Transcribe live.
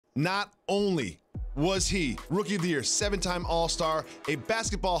Not only was he Rookie of the Year, 7-time All-Star, a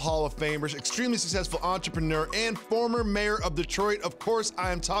Basketball Hall of Famer, extremely successful entrepreneur, and former mayor of Detroit. Of course,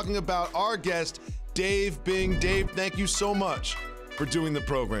 I am talking about our guest, Dave Bing. Dave, thank you so much for doing the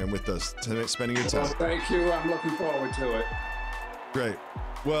program with us tonight, spending your time. Well, thank you. I'm looking forward to it. Great.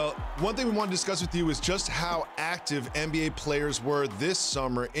 Well, one thing we want to discuss with you is just how active NBA players were this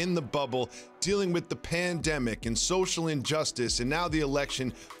summer in the bubble, dealing with the pandemic and social injustice and now the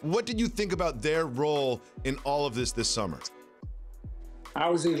election. What did you think about their role in all of this summer? I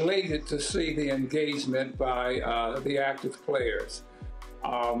was elated to see the engagement by the active players.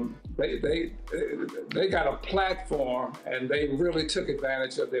 They got a platform, and they really took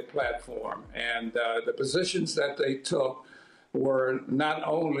advantage of their platform. And the positions that they took were not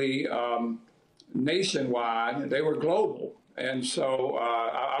only nationwide, they were global. And so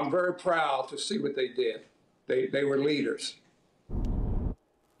I'm very proud to see what they did. They were leaders.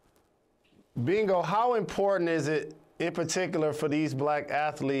 Bingo, how important is it in particular for these black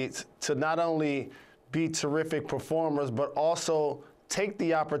athletes to not only be terrific performers, but also take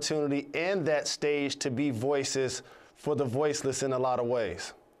the opportunity and that stage to be voices for the voiceless in a lot of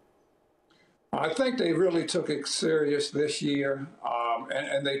ways? I think they really took it serious this year,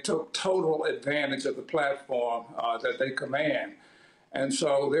 and they took total advantage of the platform that they command. And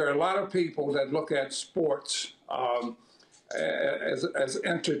so there are a lot of people that look at sports as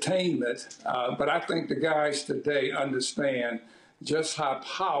entertainment, but I think the guys today understand just how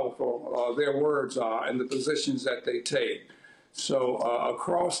powerful their words are and the positions that they take. So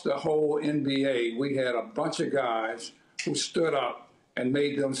across the whole NBA, we had a bunch of guys who stood up and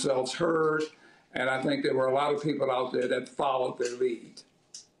made themselves heard. And I think there were a lot of people out there that followed their lead.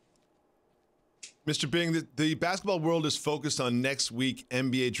 Mr. Bing, the basketball world is focused on next week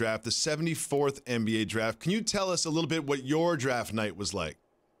NBA draft, the 74th NBA draft. Can you tell us a little bit what your draft night was like?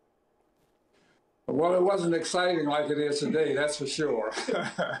 Well, it wasn't exciting like it is today, that's for sure.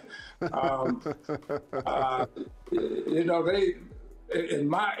 You know, in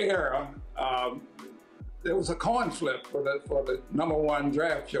my era, there was a coin flip for the #1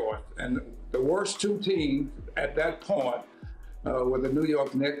 draft choice, and the worst two teams at that point were the New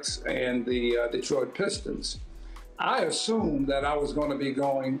York Knicks and the Detroit Pistons. I assumed that I was going to be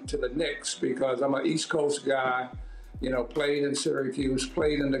going to the Knicks because I'm an East Coast guy, you know, played in Syracuse,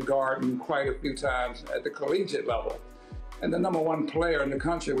 played in the Garden quite a few times at the collegiate level. And the #1 player in the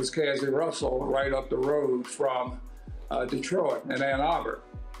country was Cassie Russell, right up the road from Detroit and Ann Arbor.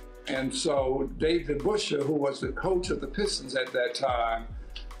 And so David Busher, who was the coach of the Pistons at that time,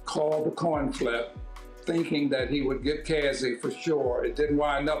 called the coin flip, thinking that he would get Cassie for sure. It didn't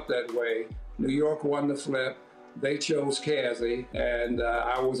wind up that way. New York won the flip. They chose Cassie, and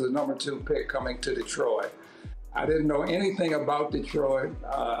I was the #2 pick coming to Detroit. I didn't know anything about Detroit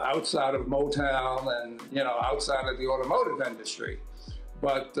outside of Motown and, you know, outside of the automotive industry.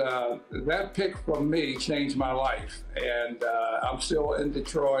 But that pick from me changed my life. And I'm still in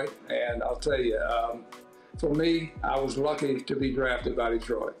Detroit. And I'll tell you, for me, I was lucky to be drafted by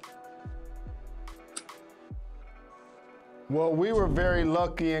Detroit. Well, we were very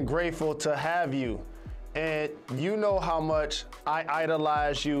lucky and grateful to have you. And you know how much I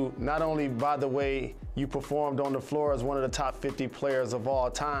idolize you, not only by the way you performed on the floor as one of the top 50 players of all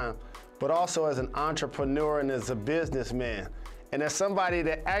time, but also as an entrepreneur and as a businessman. And as somebody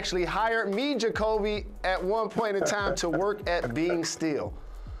that actually hired me, Jacoby, at one point in time to work at Being Still.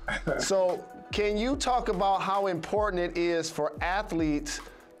 So can you talk about how important it is for athletes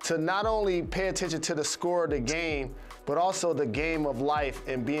to not only pay attention to the score of the game, but also the game of life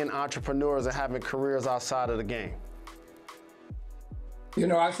and being entrepreneurs and having careers outside of the game? You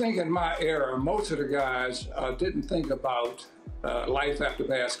know, I think in my era, most of the guys didn't think about life after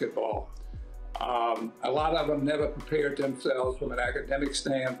basketball. A lot of them never prepared themselves from an academic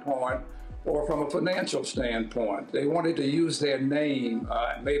standpoint or from a financial standpoint. They wanted to use their name,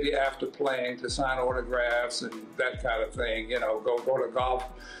 maybe after playing, to sign autographs and that kind of thing, you know, go to golf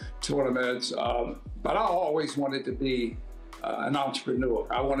tournaments. But I always wanted to be an entrepreneur.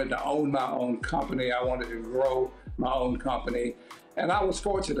 I wanted to own my own company. I wanted to grow my own company. And I was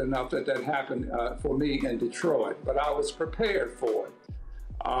fortunate enough that that happened for me in Detroit, but I was prepared for it.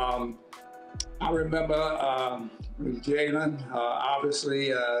 I remember Jalen,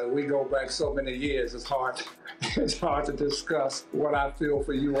 obviously, we go back so many years, it's hard to discuss what I feel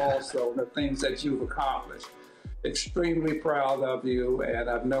for you also, the things that you've accomplished. Extremely proud of you, and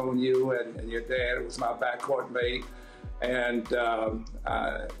I've known you and your dad was my backcourt mate. And,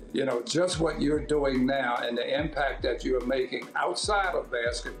 you know, just what you're doing now and the impact that you're making outside of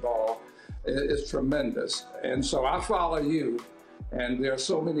basketball is tremendous. And so I follow you And there are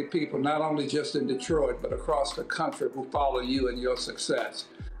so many people, not only just in Detroit, but across the country, who follow you and your success.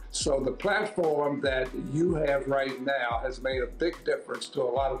 So the platform that you have right now has made a big difference to a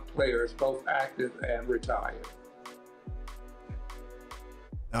lot of players, both active and retired.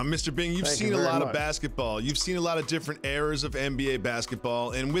 Now, Mr. Bing, you've seen a lot of basketball. You've seen a lot of different eras of NBA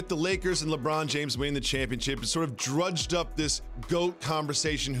basketball. And with the Lakers and LeBron James winning the championship, it sort of drudged up this GOAT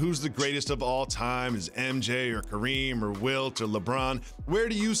conversation. Who's the greatest of all time? Is MJ or Kareem or Wilt or LeBron? Where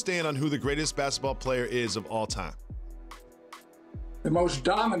do you stand on who the greatest basketball player is of all time? The most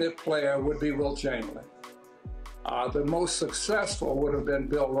dominant player would be Wilt Chamberlain. The most successful would have been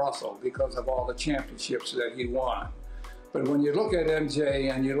Bill Russell because of all the championships that he won. But when you look at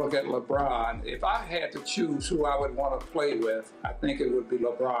MJ and you look at LeBron, if I had to choose who I would want to play with, I think it would be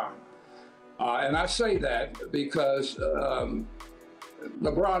LeBron. And I say that because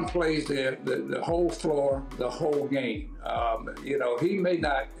LeBron plays the whole floor, the whole game. You know, he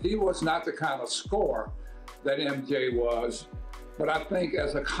was not the kind of scorer that MJ was, but I think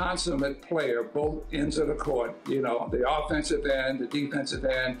as a consummate player, both ends of the court, you know, the offensive end, the defensive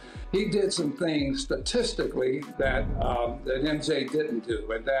end, he did some things statistically that that MJ didn't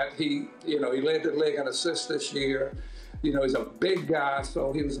do, and that he led the league in assists this year. You know, he's a big guy,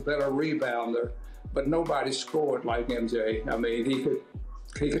 so he was a better rebounder, but nobody scored like MJ. I mean, he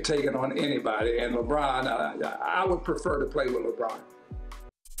could take it on anybody, and LeBron, I would prefer to play with LeBron.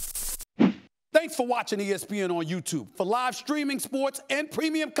 Thanks for watching ESPN on YouTube. For live streaming sports and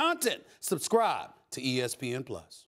premium content, subscribe to ESPN+.